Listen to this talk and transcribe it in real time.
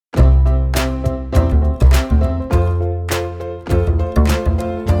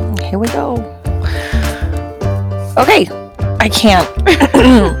Okay, I can't.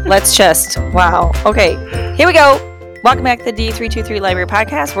 Wow. Okay, here we go. Welcome back to the D323 Library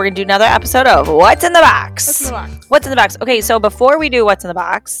Podcast. We're going to do another episode of What's in the Box? What's in the Box? Okay, so before we do What's in the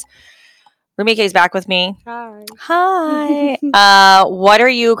Box, Rumike is back with me. Hi. What are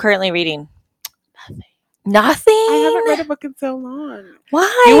you currently reading? Nothing? I haven't read a book in so long.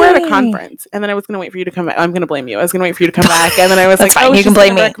 Why? You were at a conference, and then I was going to wait for you to come back. I'm going to blame you. I was going to wait for you to come back, and then I was like, fine. oh, you can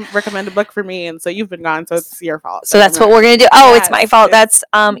blame me. Recommend a book for me, and so you've been gone, so it's your fault. So that's what we're going to do. Oh, yes, it's my fault. Yes.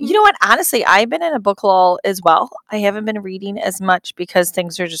 That's, you know what? Honestly, I've been in a book lull as well. I haven't been reading as much because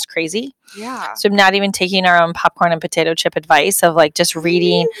things are just crazy. Yeah. So I'm not even taking our own popcorn and potato chip advice of like just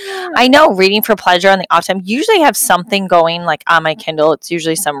reading. Yeah. I know reading for pleasure on the off time. Usually have something going like on my Kindle. It's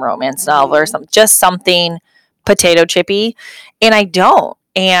usually some romance novel or something, just something potato chippy, and I don't.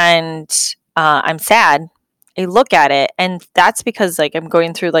 And I'm sad. I look at it, and that's because like I'm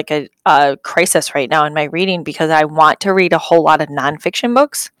going through like a crisis right now in my reading because I want to read a whole lot of nonfiction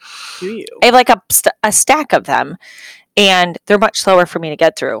books. Do you? I have like a stack of them, and they're much slower for me to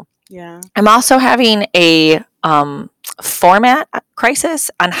get through. Yeah. I'm also having a format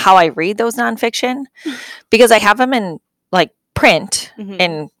crisis on how I read those nonfiction because I have them in like print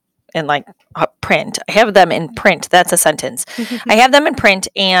and like print. I have them in print. That's a sentence. I have them in print,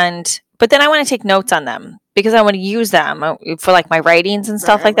 but then I want to take notes on them because I want to use them for like my writings and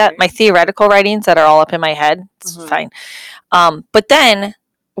stuff like that. My theoretical writings that are all up in my head. It's fine. But then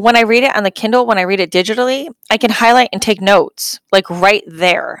when I read it on the Kindle, when I read it digitally, I can highlight and take notes like right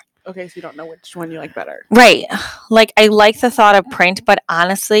there. Okay, so you don't know which one you like better. Right. Like I like the thought of print, but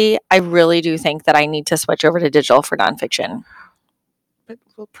honestly, I really do think that I need to switch over to digital for nonfiction. But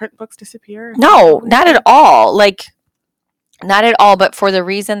will print books disappear? No, not at all. Like, not at all. But for the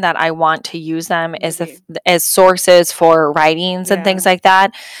reason that I want to use them as sources for writings and things like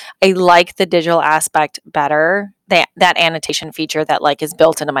that, I like the digital aspect better. That annotation feature that like is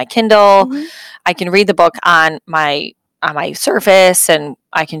built into my Kindle. I can read the book on my Surface, and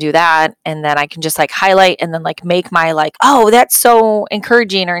I can do that, and then I can just like highlight and then like make my like, oh, that's so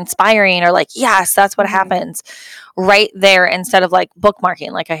encouraging or inspiring, or like, yes, that's what happens right there, instead of like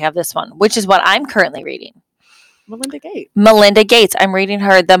bookmarking like I have this one, which is what I'm currently reading. Melinda Gates. I'm reading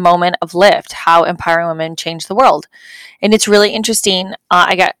her The Moment of Lift, How Empowering Women Change the World. And it's really interesting.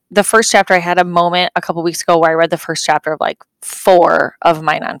 I got the first chapter. I had a moment a couple weeks ago where I read the first chapter of like 4 of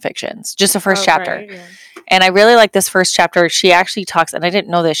my nonfictions, just the first chapter. Right, yeah. And I really like this first chapter. She actually talks, and I didn't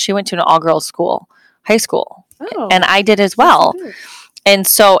know this, she went to an all-girls school, high school. Oh, and I did as well. And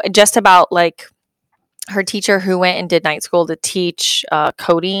so just about like her teacher who went and did night school to teach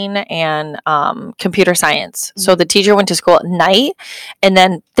coding and computer science. So the teacher went to school at night, and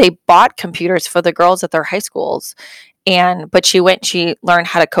then they bought computers for the girls at their high schools. But she learned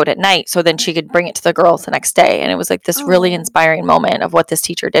how to code at night, so then she could bring it to the girls the next day. And it was like this really inspiring moment of what this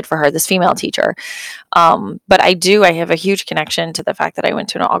teacher did for her, this female teacher. But I have a huge connection to the fact that I went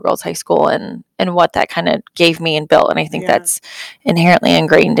to an all-girls high school and what that kind of gave me and built. And I think that's inherently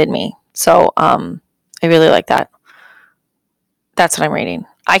ingrained in me. So I really like that. That's what I'm reading.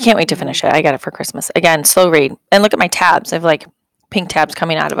 I can't wait to finish it. I got it for Christmas. Again, slow read. And look at my tabs. I have like pink tabs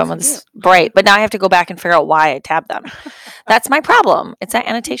coming out of them. It's bright. But now I have to go back and figure out why I tabbed them. That's my problem. It's that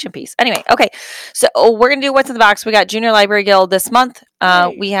annotation piece. Anyway, okay. So we're going to do What's in the Box. We got Junior Library Guild this month.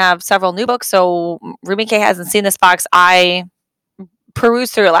 We have several new books. So Rumike hasn't seen this box. I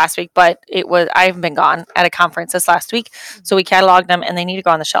perused through it last week, but I haven't been gone at a conference this last week. So we cataloged them, and they need to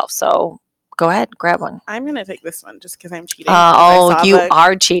go on the shelf. So go ahead, grab one. I'm going to take this one just because I'm cheating. You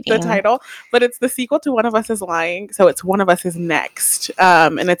are cheating. The title, but it's the sequel to One of Us is Lying. So it's One of Us is Next.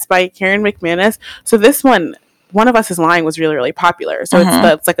 And it's by Karen McManus. So this one of Us is Lying was really, really popular. So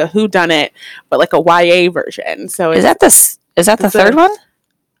it's like a whodunit, but like a YA version. So is that the third one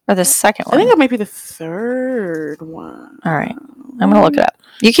or the second one? I think it might be the third one. All right. I'm going to look it up.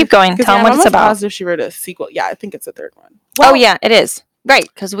 You keep going. Tell them what it's about. Positive she wrote a sequel. Yeah, I think it's the third one. Well, yeah, it is. Right,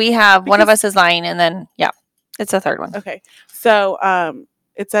 because we have One of Us is Lying, and then, it's the third one. Okay, so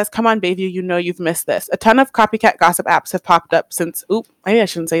it says, come on, Bayview, you know you've missed this. A ton of copycat gossip apps have popped up since, maybe I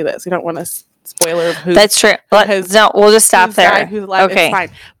shouldn't say this. We don't want to spoiler of who. That's true. No, we'll just stop there. Died, who's alive. Okay. It's fine.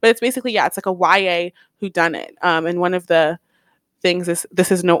 But it's basically, it's like a YA whodunit. And one of the things is,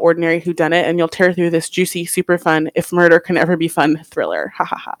 this is no ordinary whodunit, and you'll tear through this juicy, super fun, if murder can ever be fun thriller. Ha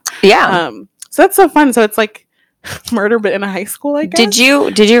ha ha. Yeah. So that's so fun. So it's like murder, but in a high school, I guess. Did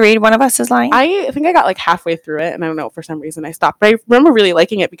you read One of Us is Lying? I think I got like halfway through it, and I don't know, for some reason I stopped. But I remember really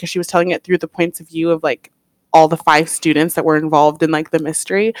liking it because she was telling it through the points of view of like all the 5 students that were involved in like the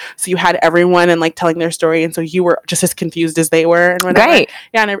mystery. So you had everyone and like telling their story, and so you were just as confused as they were and whatever. Right.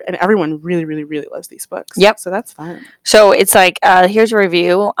 Yeah, and everyone really, really, really loves these books. Yep. So that's fun. So it's like, here's a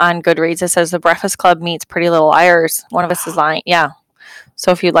review on Goodreads. It says The Breakfast Club meets Pretty Little Liars. One of us is lying. Yeah.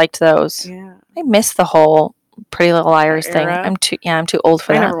 So if you liked those, Yeah. I missed the whole Pretty Little Liars thing. Era? I'm too old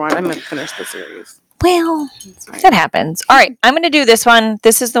for I that. never want. I'm gonna finish the series. Well, It's fine. that happens. All right, I'm going to do this one.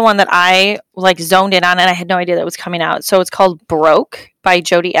 This is the one that I like zoned in on, and I had no idea that was coming out. So it's called Broke by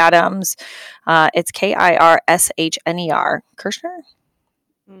Jody Adams. It's Kirshner. Kirshner?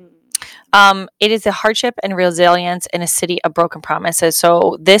 It is a hardship and resilience in a city of broken promises.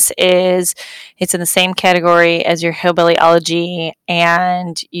 So it's in the same category as your Hillbilly Elegy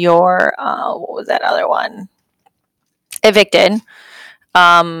and your, what was that other one? Evicted.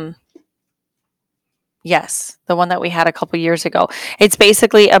 Yes, the one that we had a couple years ago. It's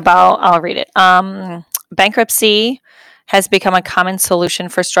basically about, I'll read it. Bankruptcy has become a common solution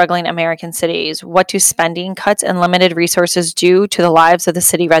for struggling American cities. What do spending cuts and limited resources do to the lives of the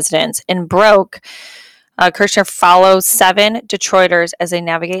city residents? In Broke, Kirshner follows 7 Detroiters as they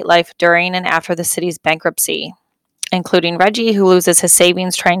navigate life during and after the city's bankruptcy, including Reggie, who loses his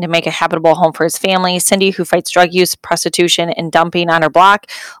savings trying to make a habitable home for his family, Cindy, who fights drug use, prostitution, and dumping on her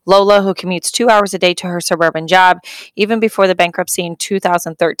block, Lola, who commutes 2 hours a day to her suburban job. Even before the bankruptcy in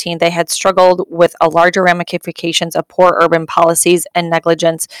 2013, they had struggled with a larger ramifications of poor urban policies and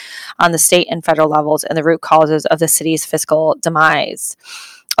negligence on the state and federal levels and the root causes of the city's fiscal demise.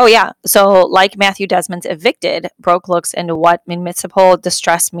 Oh, yeah. So like Matthew Desmond's Evicted, Broke looks into what municipal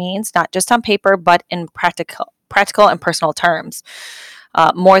distress means, not just on paper, but in practical and personal terms.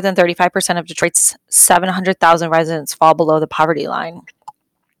 More than 35% of Detroit's 700,000 residents fall below the poverty line.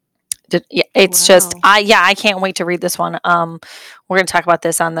 It's just, I can't wait to read this one. We're going to talk about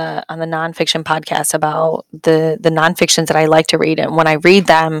this on the nonfiction podcast about the nonfictions that I like to read. And when I read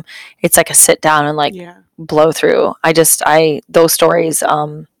them, it's like a sit down and like blow through. Those stories,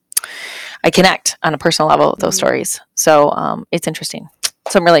 I connect on a personal level with those stories. So it's interesting.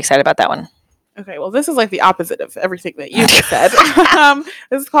 So I'm really excited about that one. Okay, well, this is like the opposite of everything that you just said.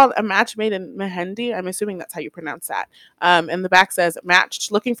 This is called A Match Made in Mehendi. I'm assuming that's how you pronounce that. And the back says,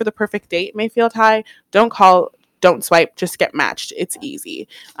 matched, looking for the perfect date, Mayfield High. Don't call, don't swipe, just get matched. It's easy.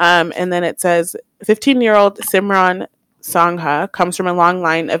 And then it says, 15-year-old Simran Sangha comes from a long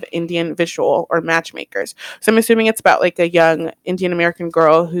line of Indian visual or matchmakers. So I'm assuming it's about like a young Indian American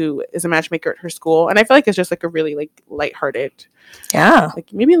girl who is a matchmaker at her school. And I feel like it's just like a really like lighthearted. Yeah.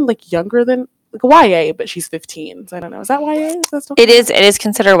 Like maybe like younger than like YA, but she's 15. So I don't know. Is that YA? Is that still It is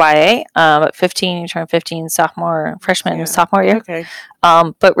considered YA. At 15, you turn 15, sophomore year. Okay.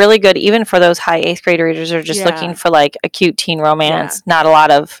 But really good, even for those high 8th grade readers who are just looking for like a cute teen romance, not a lot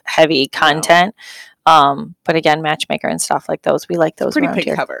of heavy content. No. But again, matchmaker and stuff like those. We like those. Pretty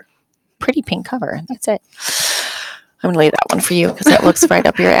pink cover. Pretty pink cover. That's it. I'm going to lay that one for you because that looks right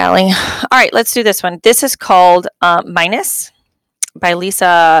up your alley. All right, let's do this one. This is called Minus by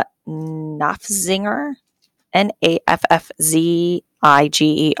Lisa Nafziger. Nafziger.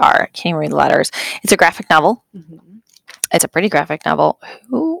 Can't even read the letters. It's a graphic novel. Mm-hmm. It's a pretty graphic novel.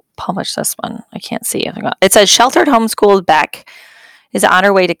 Who published this one? I can't see. It says sheltered homeschooled Beck is on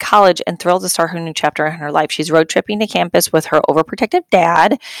her way to college and thrilled to start her new chapter in her life. She's road tripping to campus with her overprotective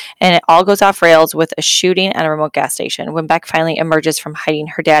dad, and it all goes off rails with a shooting at a remote gas station. When Beck finally emerges from hiding,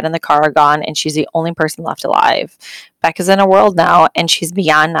 her dad and the car are gone, and she's the only person left alive. Beck is in a world now, and she's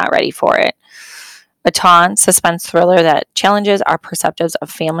beyond not ready for it. A taunt suspense thriller that challenges our perceptions of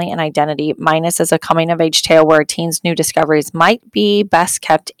family and identity. Minus is a coming-of-age tale where a teen's new discoveries might be best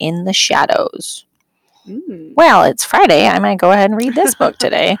kept in the shadows. Well, it's Friday. I might go ahead and read this book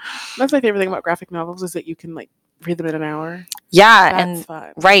today. That's my favorite thing about graphic novels is that you can like read them in an hour. Yeah, That's and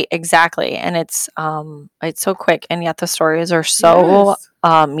fun. Right, exactly. And it's so quick, and yet the stories are so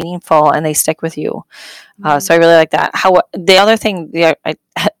meaningful, and they stick with you. So I really like that. The other thing,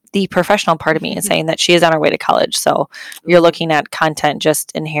 the professional part of me is saying that she is on her way to college, so you're looking at content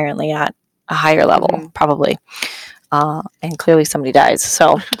just inherently at a higher level, probably. And clearly somebody dies,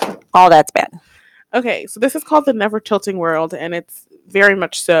 so all that's bad. Okay, so this is called The Never Tilting World, and it's very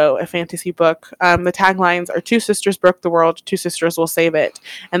much so a fantasy book. The taglines are 2 sisters broke the world, 2 sisters will save it.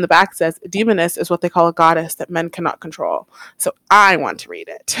 And the back says, demoness is what they call a goddess that men cannot control. So I want to read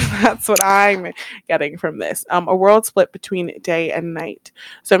it. That's what I'm getting from this. A world split between day and night.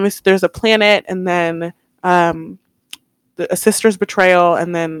 So there's a planet, and then a sister's betrayal,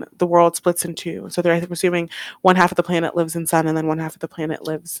 and then the world splits in 2. So I'm assuming one half of the planet lives in sun, and then one half of the planet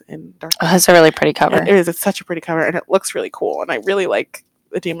lives in darkness. Oh, that's a really pretty cover. It is. It's such a pretty cover, and it looks really cool. And I really like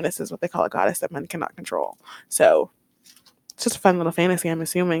a demoness is what they call a goddess that men cannot control. So it's just a fun little fantasy, I'm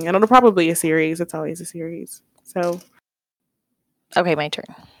assuming. And it'll probably be a series. It's always a series. So. Okay, my turn.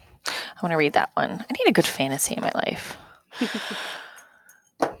 I want to read that one. I need a good fantasy in my life.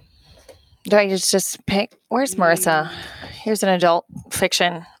 Do I just pick? Where's Marissa? Here's an adult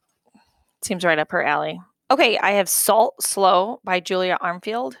fiction. Seems right up her alley. Okay, I have Salt Slow by Julia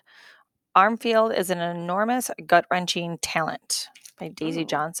Armfield. Armfield is an enormous, gut-wrenching talent by Daisy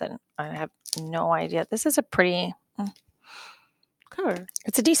Johnson. I have no idea. This is a pretty cover.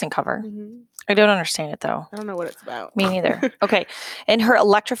 It's a decent cover. Mm-hmm. I don't understand it, though. I don't know what it's about. Me neither. Okay. In her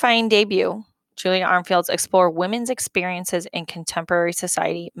electrifying debut, Julia Armfield explores women's experiences in contemporary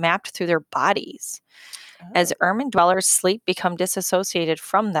society mapped through their bodies. As urban dwellers' sleep become disassociated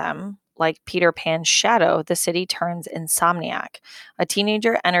from them, like Peter Pan's shadow, the city turns insomniac. A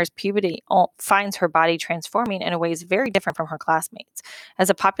teenager enters puberty, finds her body transforming in ways very different from her classmates.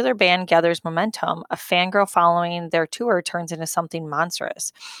 As a popular band gathers momentum, a fangirl following their tour turns into something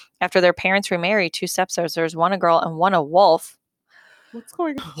monstrous. After their parents remarry, two stepsisters, one a girl and one a wolf, what's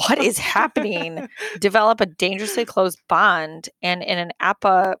going on? What is happening? Develop a dangerously close bond, and in an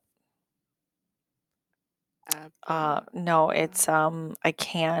no, it's I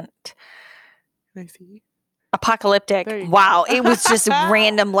can't. I see. Apocalyptic. Wow, it was just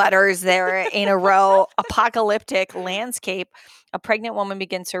random letters there in a row. Apocalyptic landscape. A pregnant woman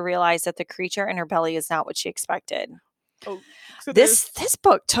begins to realize that the creature in her belly is not what she expected. Oh, so this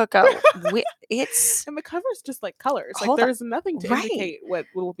book took a it's and the cover's just like colors. Like there's nothing to indicate what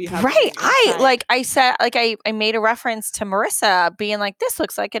will be happening. Right. I made a reference to Marissa being like, this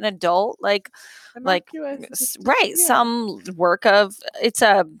looks like an adult, some work of, it's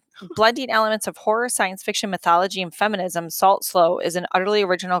a blending elements of horror, science fiction, mythology, and feminism. Salt Slow is an utterly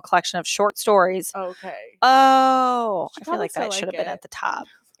original collection of short stories. Okay. Oh, I feel like that should have been at the top.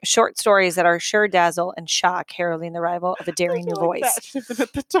 Short stories that are sure dazzle and shock, heralding the arrival of a daring new voice. That should have been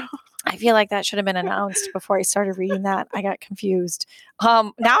at the top. I feel like that should have been announced before I started reading that. I got confused. Now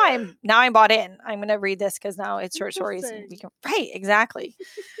I'm bought in. I'm going to read this because now it's short stories. Right, exactly.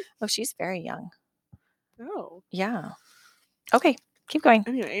 Oh, she's very young. Oh, yeah. Okay, keep going.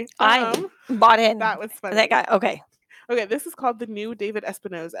 Anyway, I'm bought in. That was funny. That guy. Okay. Okay, this is called The New David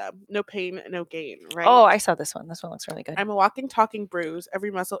Espinosa. No pain, no gain, right? Oh, I saw this one. This one looks really good. I'm a walking, talking bruise. Every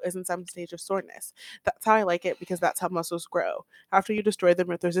muscle is in some stage of soreness. That's how I like it because that's how muscles grow. After you destroy them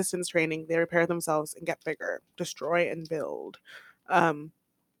with resistance training, they repair themselves and get bigger. Destroy and build. So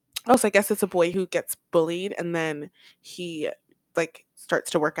I guess it's a boy who gets bullied and then he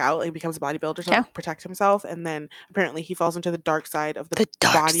starts to work out. He becomes a bodybuilder to protect himself, and then apparently he falls into the dark side of the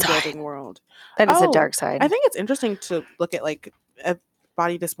bodybuilding world. That is a dark side. I think it's interesting to look at a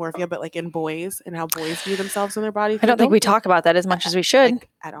body dysmorphia, but in boys and how boys view themselves in their bodies. I don't think we talk about that as much as we should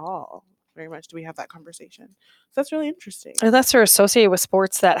at all. Very much do we have that conversation. So that's really interesting. Unless they're associated with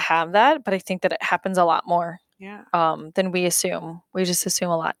sports that have that, but I think that it happens a lot more. Yeah. Than we assume. We just assume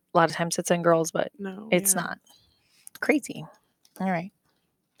a lot of times it's in girls, but no, it's not. Crazy. All right.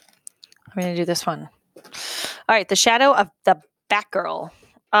 I'm going to do this one. All right. The Shadow of the Batgirl.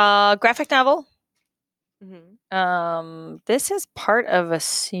 Graphic novel. Mm-hmm. This is part of a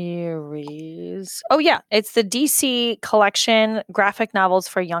series. Oh, yeah. It's the DC collection, Graphic Novels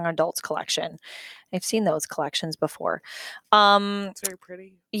for Young Adults collection. I've seen those collections before. It's very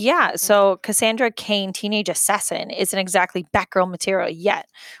pretty. Yeah. So Cassandra Cain, teenage assassin, isn't exactly Batgirl material yet.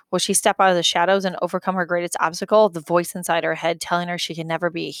 Will she step out of the shadows and overcome her greatest obstacle? The voice inside her head telling her she can never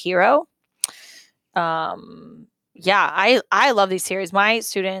be a hero. Yeah, I love these series. My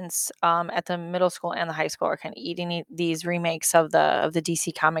students at the middle school and the high school are kind of eating these remakes of the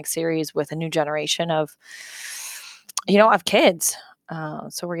DC Comics series with a new generation of kids.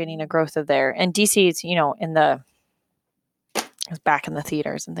 So we're getting a growth of there. And DC is, is back in the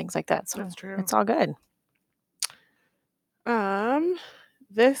theaters and things like that. So that's true. It's all good.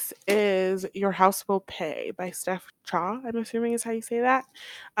 This is Your House Will Pay by Steph Cha, I'm assuming is how you say that.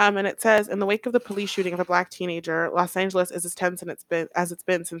 And it says, in the wake of the police shooting of a black teenager, Los Angeles is as tense as it's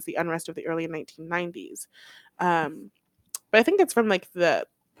been since the unrest of the early 1990s. But I think it's from the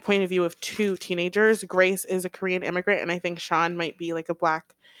point of view of two teenagers. Grace is a Korean immigrant, and I think Sean might be a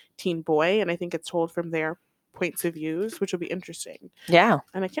black teen boy, and I think it's told from their points of views, which will be interesting. Yeah.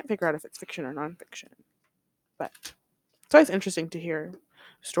 And I can't figure out if it's fiction or nonfiction. But it's always interesting to hear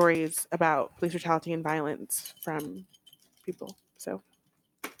stories about police brutality and violence from people. So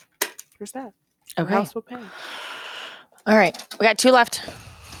here's that. Okay. House Will Pay. All right. We got 2 left.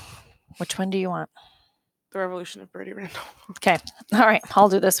 Which one do you want? The Revolution of Bertie Randolph. Okay. All right. I'll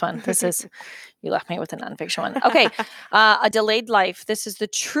do this one. This is, you left me with a nonfiction one. Okay. A Delayed Life. This is the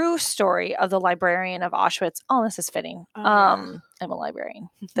true story of the librarian of Auschwitz. Oh, this is fitting. I'm a librarian.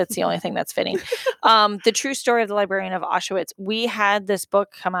 That's the only thing that's fitting. The true story of the librarian of Auschwitz. We had this book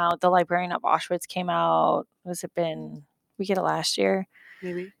come out. The Librarian of Auschwitz came out. Has it been, we get it last year?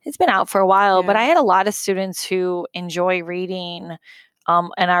 Maybe. It's been out for a while, but Yeah. I had a lot of students who enjoy reading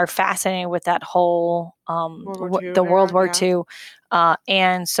and are fascinated with that whole World War II.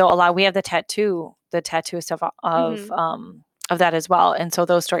 And so we have the tattoo stuff of that as well. And so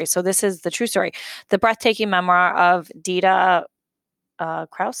those stories. So this is the true story. The breathtaking memoir of Dita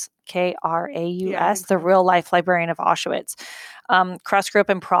Kraus, Kraus, the real life librarian of Auschwitz. Kraus grew up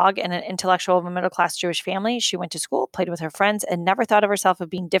in Prague in an intellectual of a middle-class Jewish family. She went to school, played with her friends, and never thought of herself as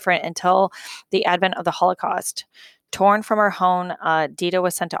being different until the advent of the Holocaust. Torn from her home, Dita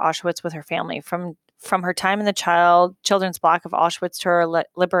was sent to Auschwitz with her family. From her time in the children's block of Auschwitz to her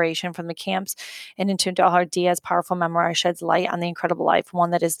liberation from the camps and into adulthood, Dia's powerful memoir sheds light on the incredible life,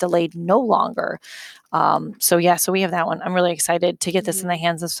 one that is delayed no longer. So we have that one. I'm really excited to get this in the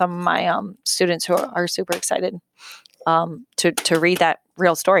hands of some of my students who are super excited to read that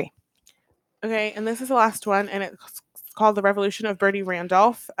real story. Okay, and this is the last one, and it's called The Revolution of Bertie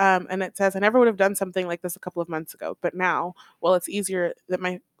Randolph. And it says, I never would have done something like this a couple of months ago, but now, well, it's easier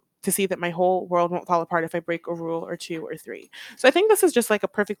to see that my whole world won't fall apart if I break a rule or two or three. So I think this is just like a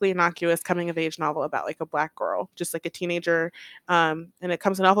perfectly innocuous coming of age novel about like a Black girl, just like a teenager. And it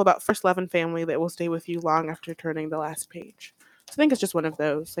comes a novel about first love and family that will stay with you long after turning the last page. So I think it's just one of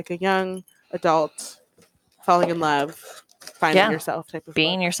those, like a young adult falling in love, finding yourself type of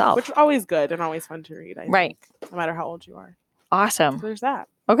being book, yourself, which is always good and always fun to read. I think, no matter how old you are. Awesome. So there's that.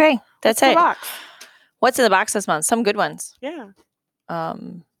 Okay, that's it. What's in the box this month? Some good ones. Yeah.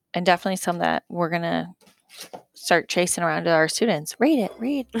 And definitely some that we're gonna start chasing around to our students. Read,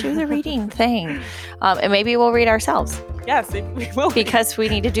 do the reading thing, and maybe we'll read ourselves. Yes, we will. Because we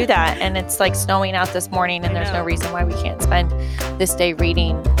need to do that, and it's like snowing out this morning, and there's no reason why we can't spend this day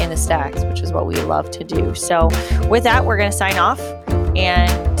reading in the stacks, which is what we love to do. So, with that, we're gonna sign off,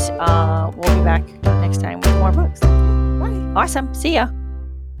 and we'll be back next time with more books. Bye. Awesome. See ya.